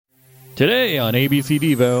Today on ABC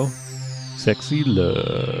Devo, Sexi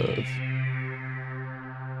Luv.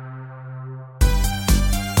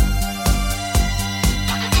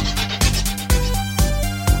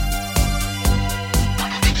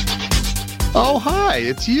 Oh, hi,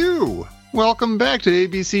 it's you. Welcome back to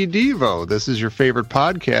ABC Devo. This is your favorite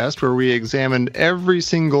podcast where we examine every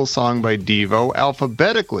single song by Devo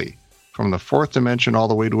alphabetically, from the fourth dimension all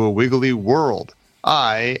the way to a wiggly world.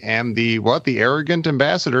 I am the arrogant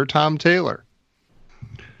ambassador, Tom Taylor.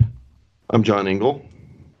 I'm John Engel.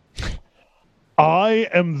 I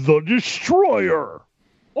am the Destroyer,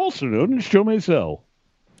 also known as Joe Maisel.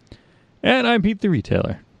 And I'm Pete the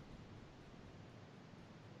Retailer.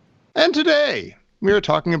 And today, we are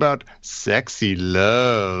talking about Sexi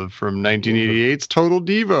Luv from 1988's Total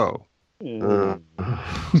Devo.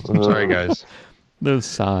 Sorry, guys. Those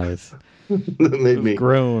sighs. That made Those me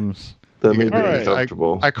groans. That made me All right.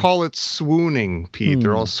 uncomfortable. I call it swooning, Pete.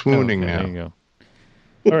 They're all swooning Okay, now. there you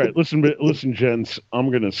go. All right, listen, gents.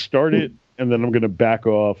 I'm going to start it, and then I'm going to back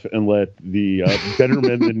off and let the better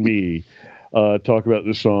men than me talk about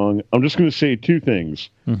this song. I'm just going to say two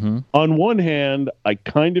things. Mm-hmm. On one hand, I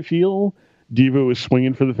kind of feel Devo is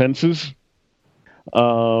swinging for the fences.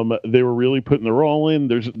 They were really putting their all in.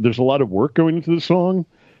 There's a lot of work going into the song,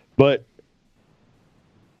 but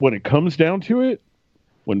when it comes down to it,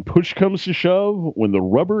 when push comes to shove, when the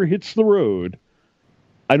rubber hits the road,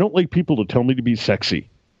 I don't like people to tell me to be sexy.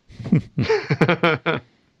 And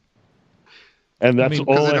that's all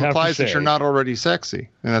Because I it have implies to say. that you're not already sexy,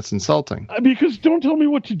 and that's insulting. Because don't tell me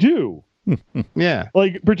what to do. Yeah.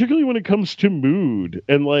 Like, particularly when it comes to mood.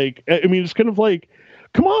 And, like, I mean, it's kind of like,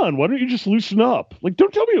 come on, why don't you just loosen up? Like,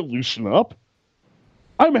 don't tell me to loosen up.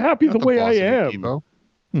 I'm happy Not the way I boss of am.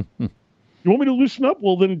 Devo. You want me to loosen up?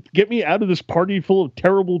 Well, then get me out of this party full of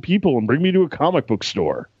terrible people and bring me to a comic book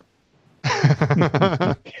store.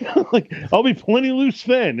 Like, I'll be plenty loose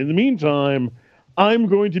then. In the meantime, I'm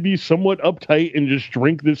going to be somewhat uptight and just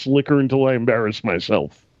drink this liquor until I embarrass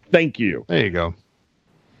myself. Thank you. There you go.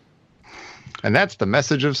 And that's the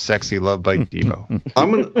message of Sexi Luv by Devo.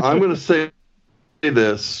 I'm gonna say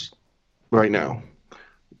this right now,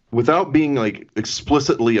 without being like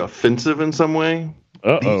explicitly offensive in some way.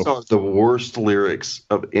 These are the worst lyrics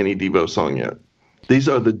of any Devo song yet. These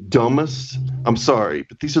are the dumbest. I'm sorry,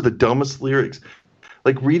 but these are the dumbest lyrics.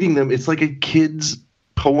 Like reading them, it's like a kid's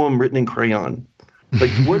poem written in crayon. Like,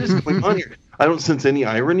 what is going on here? I don't sense any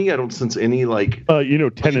irony. I don't sense any like.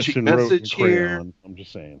 Tennyson wrote in message here. crayon. I'm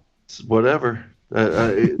just saying. Whatever.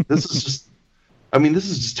 This is just. I mean, this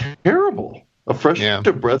is just terrible. A fresh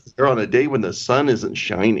breath of air on a day when the sun isn't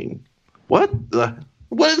shining. What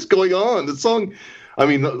is going on? The song. I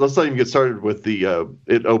mean, let's not even get started with the.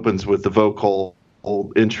 It opens with the vocal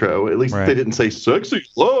intro. At least they didn't say "Sexi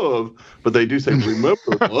Luv," but they do say "Remember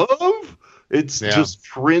Love." It's just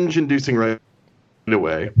cringe-inducing right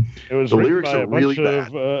away. It was the lyrics are really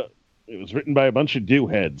bad. It was written by a bunch of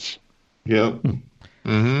do-heads. Yeah.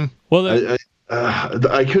 Mm-hmm. Well,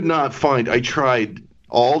 I could not find. I tried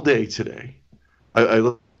all day today.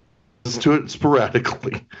 I listened to it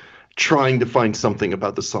sporadically, trying to find something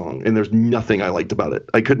about the song, and there's nothing I liked about it.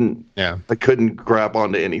 I couldn't. Yeah. I couldn't grab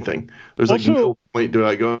onto anything. There's like no point do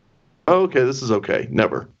I go, oh, okay, this is okay.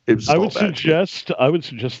 Never. It was. I would suggest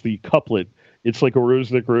the couplet. It's like a rose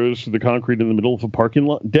that grows through the concrete in the middle of a parking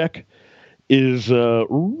lot deck. Is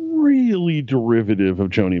really derivative of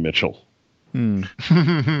Joni Mitchell.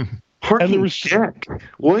 Parking deck.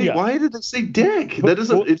 Why did they say deck? That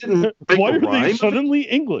doesn't. It didn't make why a are rhyme. they suddenly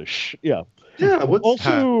English? Yeah. Yeah.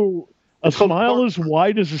 Also, a smile as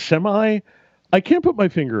wide as a semi. I can't put my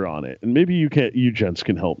finger on it, and maybe you can't. You gents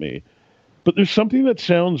can help me. But there's something that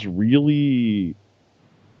sounds really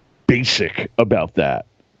basic about that.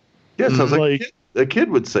 Yeah, it sounds like a kid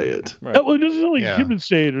would say it. Right. Well, it doesn't sound like a kid would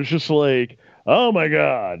say it. It's just like, oh my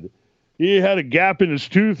God, he had a gap in his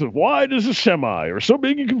tooth of wide as a semi, or so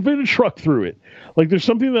big you can fit a truck through it. Like there's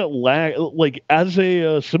something that like as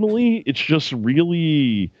a simile, it's just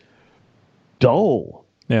really dull.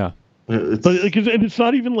 Yeah. And it's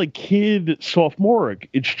not even like kid sophomoric.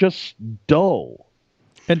 It's just dull.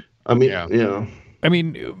 And I mean, I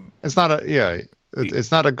mean, it's not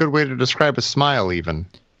it's not a good way to describe a smile even.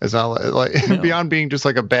 It's not like beyond being just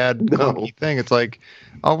like a bad clunky thing. It's like,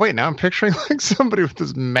 oh wait, now I'm picturing like somebody with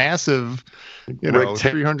this massive,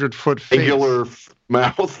 300-foot face. Angular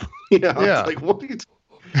mouth. Yeah. It's like, what are you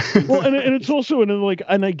well, and it's also,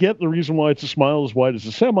 and I get the reason why it's a smile as wide as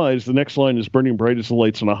a semi is the next line is burning bright as the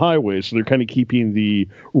lights on a highway. So they're kind of keeping the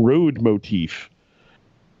road motif,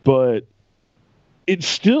 but it's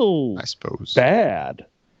still, I suppose, bad.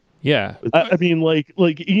 Yeah. I mean,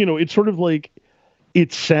 it's sort of like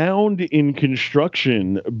It's sound in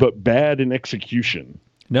construction, but bad in execution.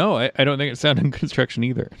 No, I don't think it's sound in construction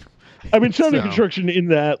either. I mean, sound in construction in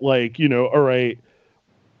that, like, all right,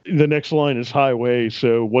 the next line is highway,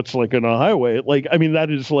 so what's like on a highway? Like, I mean, that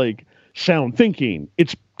is like sound thinking.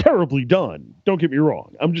 It's terribly done. Don't get me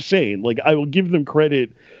wrong. I'm just saying, like, I will give them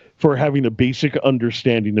credit for having a basic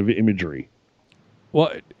understanding of imagery.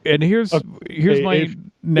 Well, and here's my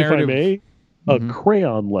narrative. If I may, a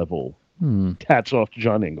crayon level. Hats off to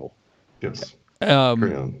John Engel. Yes.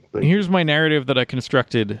 Here's my narrative that I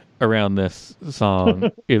constructed around this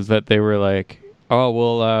song is that they were like, oh,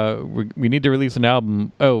 well, we need to release an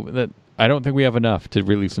album. Oh, I don't think we have enough to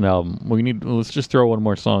release an album. Let's just throw one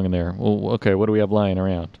more song in there. Well, okay, what do we have lying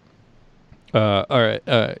around? All right.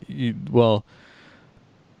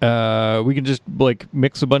 We can just like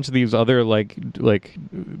mix a bunch of these other like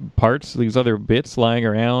parts, these other bits lying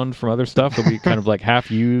around from other stuff that we kind of like half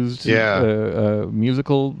used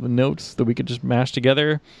musical notes that we could just mash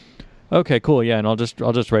together. Okay, cool. Yeah, and I'll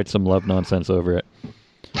just write some love nonsense over it.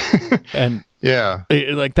 And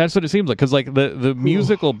like that's what it seems like, because like the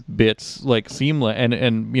musical bits like seem like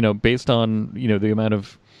and based on the amount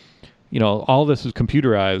of all this is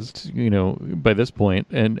computerized, by this point,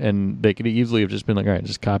 and they could easily have just been like, all right,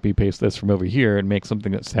 just copy paste this from over here and make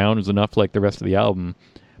something that sounds enough like the rest of the album.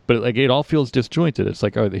 But like it all feels disjointed. It's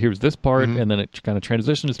like, oh, here's this part, and then it kind of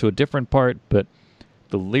transitions to a different part, but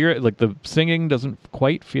the lyric, like the singing, doesn't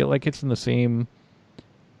quite feel like it's in the same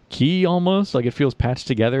key. Almost like it feels patched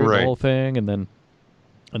together, the whole thing, and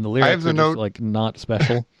the lyrics are just like not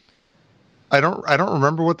special. I don't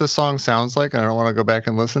remember what this song sounds like. I don't want to go back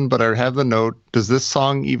and listen, but I have the note. Does this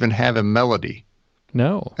song even have a melody?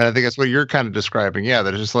 No. And I think that's what you're kind of describing. Yeah,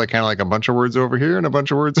 there's just like kind of like a bunch of words over here and a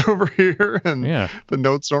bunch of words over here, and the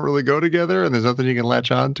notes don't really go together, and there's nothing you can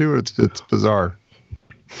latch on to. It's bizarre.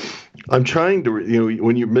 I'm trying to,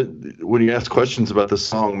 when you ask questions about this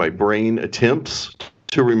song, my brain attempts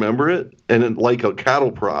to remember it, and then, like a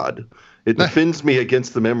cattle prod, it defends me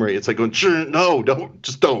against the memory. It's like going, sure, no,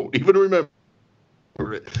 don't even remember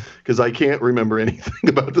it, because I can't remember anything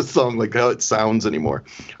about the song, like how it sounds anymore.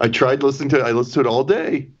 I tried listening to it. I listened to it all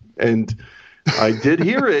day, and I did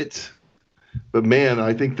hear it, but man,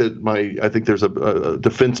 I think there's a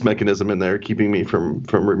defense mechanism in there keeping me from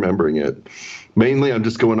remembering it. Mainly, I'm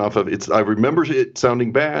just going off of I remember it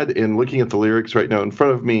sounding bad, and looking at the lyrics right now in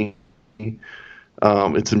front of me,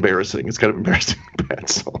 it's embarrassing. It's kind of embarrassing, bad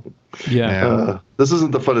song. Yeah. This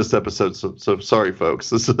isn't the funnest episode, so sorry, folks.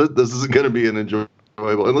 This isn't going to be an enjoyable,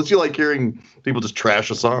 unless you like hearing people just trash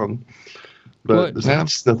a song. But there's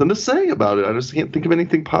just nothing to say about it. I just can't think of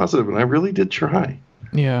anything positive, and I really did try.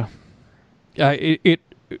 Yeah.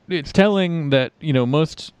 It's telling that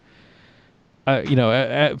most.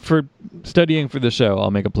 For studying for the show,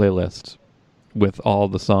 I'll make a playlist with all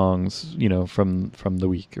the songs, from the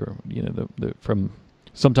week, or from.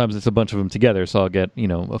 Sometimes it's a bunch of them together, so I'll get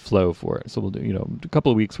a flow for it. So we'll do a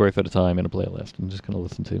couple of weeks worth at a time in a playlist and just kind of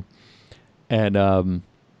listen to. And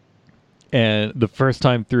the first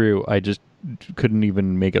time through, I just couldn't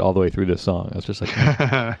even make it all the way through this song. I was just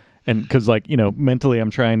like, and because mentally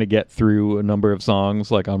I'm trying to get through a number of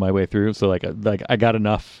songs like on my way through. So like I got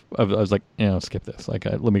enough of. I was like, skip this.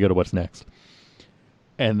 Let me go to what's next.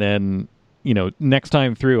 And then next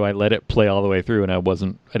time through, I let it play all the way through, and I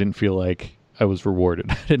didn't feel like I was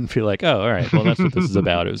rewarded. I didn't feel like, oh, all right, well, that's what this is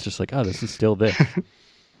about. It was just like, oh, this is still this.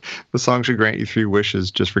 The song should grant you 3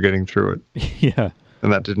 wishes just for getting through it. Yeah.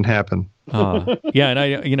 And that didn't happen. Yeah, and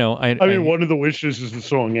I mean, one of the wishes is the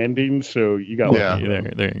song ending, so you got one.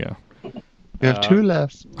 There you go. You have 2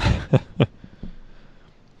 left.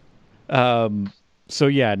 So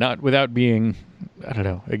yeah, not without being, I don't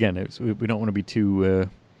know. Again, we don't want to be too.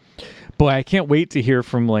 Boy, I can't wait to hear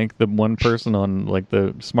from like the one person on like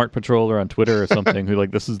the Smart Patrol or on Twitter or something who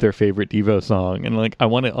like this is their favorite Devo song, and like I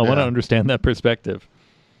want to understand that perspective.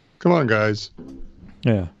 Come on, guys.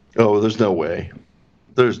 Yeah. Oh, there's no way.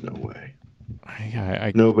 There's no way.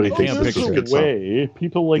 Nobody thinks this is a good song.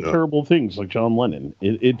 People like terrible things, like John Lennon.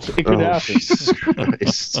 It could happen. Jesus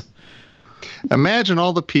Christ. Imagine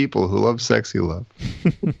all the people who love Sexi Luv.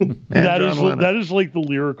 That is like the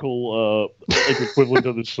lyrical equivalent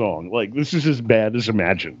of the song. Like, this is as bad as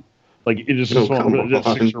Imagine. Like, it is a song that a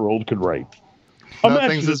 6-year-old could write.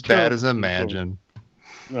 Nothing's as bad as Imagine.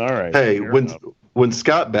 All right. Hey, when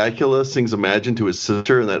Scott Bakula sings Imagine to his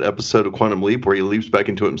sister in that episode of Quantum Leap where he leaps back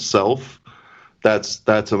into himself, that's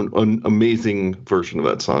an amazing version of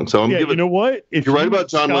that song. So you know what? If you're right about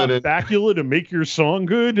John Lennon, Bakula to make your song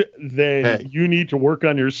good, then you need to work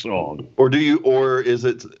on your song. Or is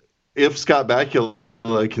it if Scott Bakula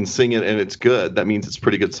can sing it and it's good, that means it's a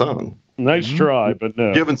pretty good song. Nice try, but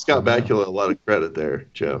no. Giving Scott Bakula a lot of credit there,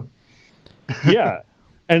 Joe. Yeah,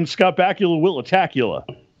 and Scott Bakula will attackula.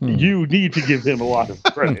 You need to give him a lot of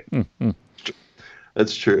credit.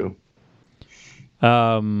 That's true.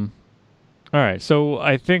 All right, so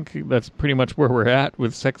I think that's pretty much where we're at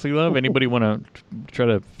with Sexi Luv. Anybody want to try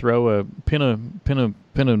to throw a pin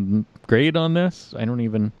a grade on this? I don't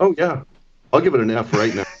even. Oh yeah, I'll give it an F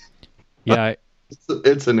right now. Yeah,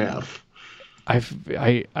 it's an F.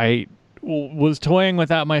 I was toying with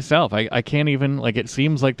that myself. I can't even, like, it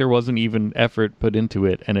seems like there wasn't even effort put into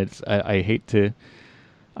it, and it's I hate to.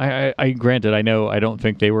 I granted, I know I don't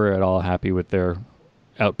think they were at all happy with their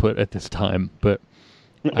output at this time, but.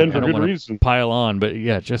 And for good reason. Pile on, but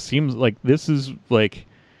yeah, it just seems like this is like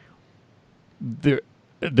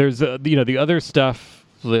there's the other stuff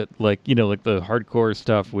that, like, like the hardcore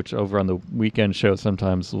stuff, which over on the weekend show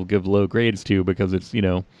sometimes we'll give low grades to because it's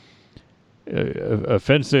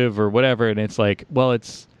offensive or whatever, and it's like, well,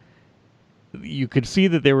 it's, you could see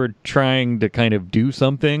that they were trying to kind of do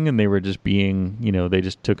something, and they were just being, they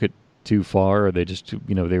just took it too far, or they just,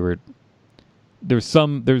 they were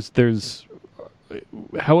there's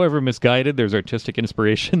however misguided, there's artistic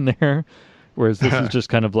inspiration there, whereas this is just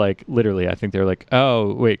kind of like, literally, I think they're like,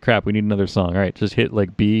 oh wait, crap, we need another song, all right, just hit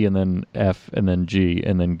like B and then F and then G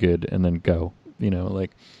and then good and then go,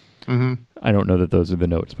 like I don't know that those are the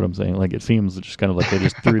notes, but I'm saying, like, it seems just kind of like they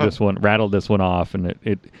just threw this one, rattled this one off, and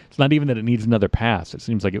it's not even that it needs another pass. It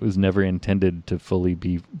seems like it was never intended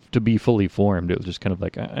to be fully formed. It was just kind of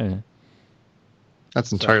like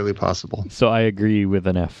That's entirely possible. So I agree with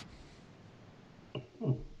an F.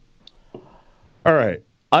 All right.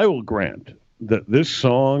 I will grant that this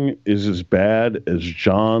song is as bad as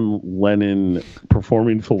John Lennon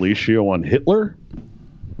performing Fellatio on Hitler.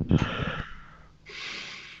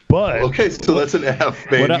 But okay, so that's an F,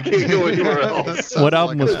 man. You can't go anywhere else. What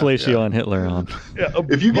album was Fellatio on Hitler on? Yeah,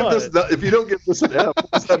 if you don't give this an F,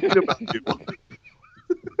 what's that mean about you?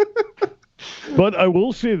 But I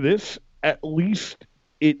will say this: at least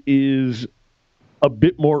it is a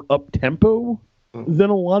bit more up tempo than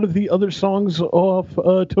a lot of the other songs off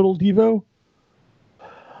Total Devo.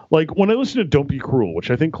 Like, when I listen to Don't Be Cruel,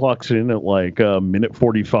 which I think clocks in at like minute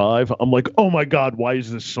 45, I'm like, oh my God, why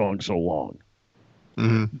is this song so long?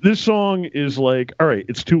 Mm-hmm. This song is like, all right,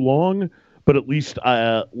 it's too long, but at least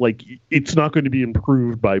like, it's not going to be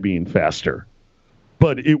improved by being faster,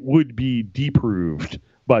 but it would be deproved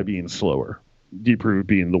by being slower. Deproved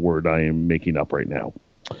being the word I am making up right now.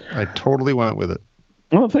 I totally went with it.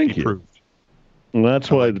 Oh, thank you. And that's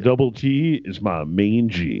why the double T is my main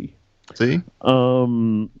G. See?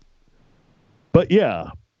 But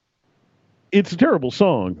yeah, it's a terrible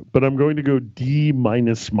song, but I'm going to go D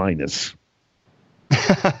minus.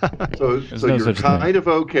 So you're kind of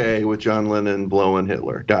okay with John Lennon blowing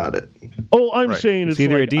Hitler. Got it. Oh, I'm saying it's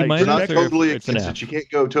either like, a D minus not totally it's an against F. it. You can't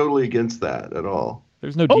go totally against that at all.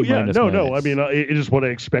 There's no D minus. No. I mean, it is what I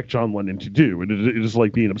expect John Lennon to do. It is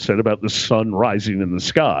like being upset about the sun rising in the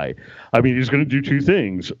sky. I mean, he's going to do two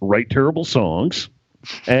things: write terrible songs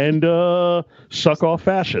and suck off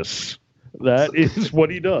fascists. That is what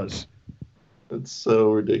he does. That's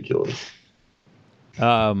so ridiculous.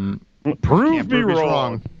 Prove me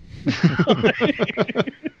wrong.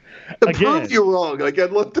 Prove you wrong. Like,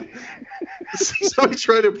 I'd love to see somebody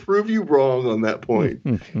try to prove you wrong on that point.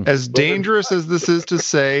 As dangerous as this is to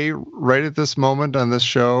say right at this moment on this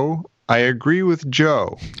show, I agree with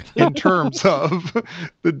Joe in terms of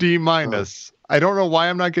the D minus. I don't know why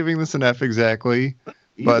I'm not giving this an F exactly,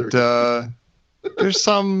 but there's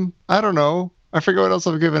some, I don't know. I forget what else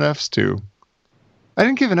I've given Fs to. I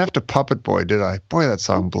didn't give an F to Puppet Boy, did I? Boy, that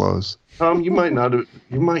song blows. Tom, you might not have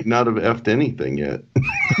effed anything yet.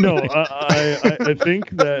 No, I think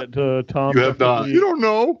that Tom. You have not. You don't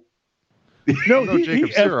know. No, he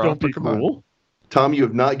effed Don't Be Cruel. Tom, you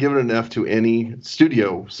have not given an F to any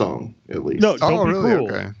studio song, at least. No, Don't Be really?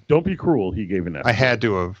 Cruel. Okay. Don't Be Cruel, he gave an F. I had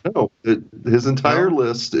to have. No, his entire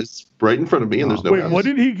list is right in front of me, and there's no Wait, Fs. what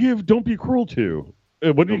did he give Don't Be Cruel to?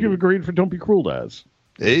 What did he give a grade for Don't Be Cruel as?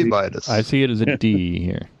 A minus. I see it as a D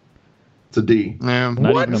here. It's a D. Yeah,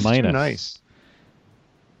 not even a minus. Too nice.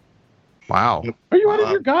 Wow. Are you out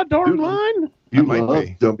of your goddamn mind? You might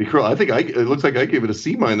be. Don't Be Cruel. I think it looks like I gave it a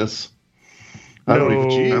C minus. I don't even.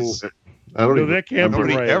 Jeez. I don't even. That can't be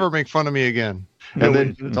right. Ever make fun of me again? And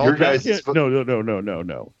then your guys.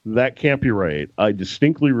 No. That can't be right. I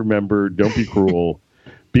distinctly remember Don't Be Cruel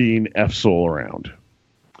being F's all around.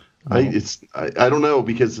 I don't know,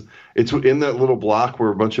 because it's in that little block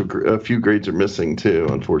where a few grades are missing too.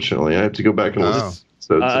 Unfortunately, I have to go back and listen.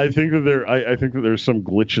 I think that there's some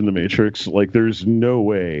glitch in the Matrix. Like, there's no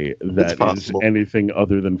way that is anything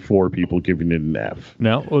other than 4 people giving it an F.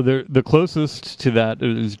 No, well, the closest to that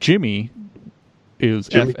is Jimmy. It was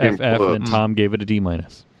F, and Tom gave it a D-.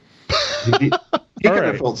 He kind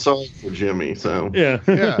of felt sorry for Jimmy, so yeah.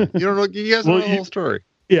 You don't know. You guys know the whole story.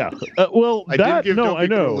 Yeah. I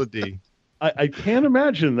know. A D. I can't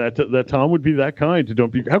imagine that Tom would be that kind to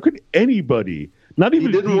Don't Be. How could anybody, not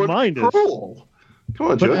even D-minus? Come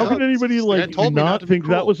on, but how could anybody not think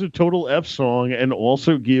that was a total F song and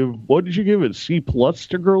also give, what did you give it, C+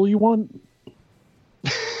 to Girl You Want?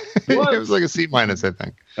 It was like a C-, I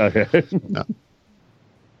think. Okay. No.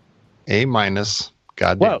 A-.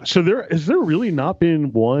 God damn. Wow. So has there really not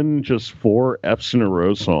been one just 4 Fs in a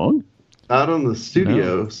row song? Not on the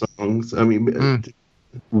studio songs. I mean,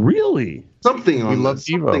 really? Something on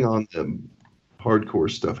the hardcore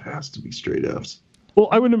stuff has to be straight Fs. Well,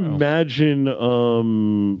 I would imagine.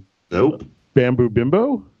 Nope. Bamboo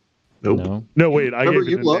Bimbo. Nope. No, wait. I gave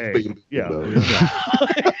it an love A. Bamboo Bimbo.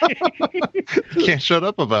 Can't shut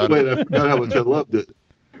up about it. Wait, I forgot how much I loved it.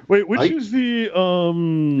 Wait, which is the?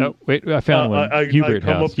 Oh, wait, I found one. Hubert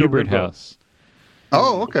House.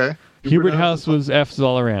 Oh, okay. Hubert House was F's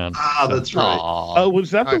all around. Ah, so. That's right.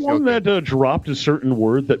 Was that the one that dropped a certain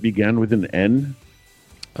word that began with an N?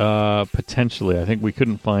 Potentially. I think we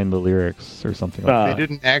couldn't find the lyrics or something like that. They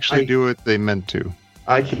didn't actually do what they meant to.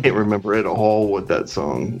 I can't remember at all what that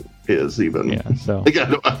song is, even. Yeah, so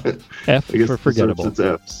F for forgettable. It's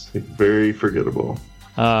F's. Very forgettable.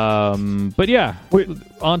 But yeah,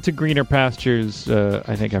 on to greener pastures.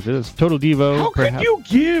 I think after this, Total Devo. How could you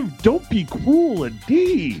give "Don't Be Cruel" a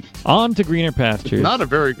D? On to greener pastures. It's not a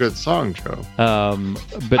very good song, Joe.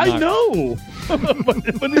 But I know.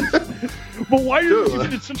 but why are you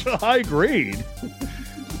giving it such a high grade?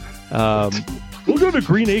 We'll go to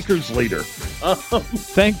Green Acres later.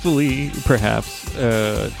 Thankfully, perhaps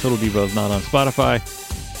Total Devo is not on Spotify,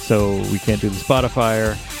 so we can't do the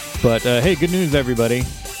Spotifyer. But hey, good news, everybody.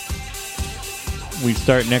 We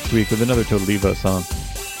start next week with another Total Devo song.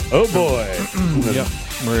 Oh boy! Yep,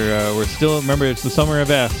 we're still. Remember, it's the summer of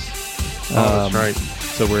S. That's right.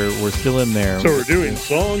 So we're still in there. So we're doing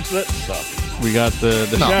songs that suck. We got the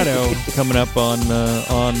Shadow coming up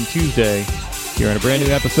on Tuesday. Here on a brand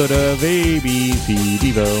new episode of ABC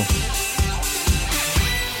Devo.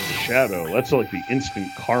 Shadow. That's like the instant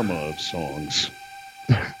karma of songs.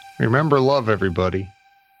 Remember love, everybody.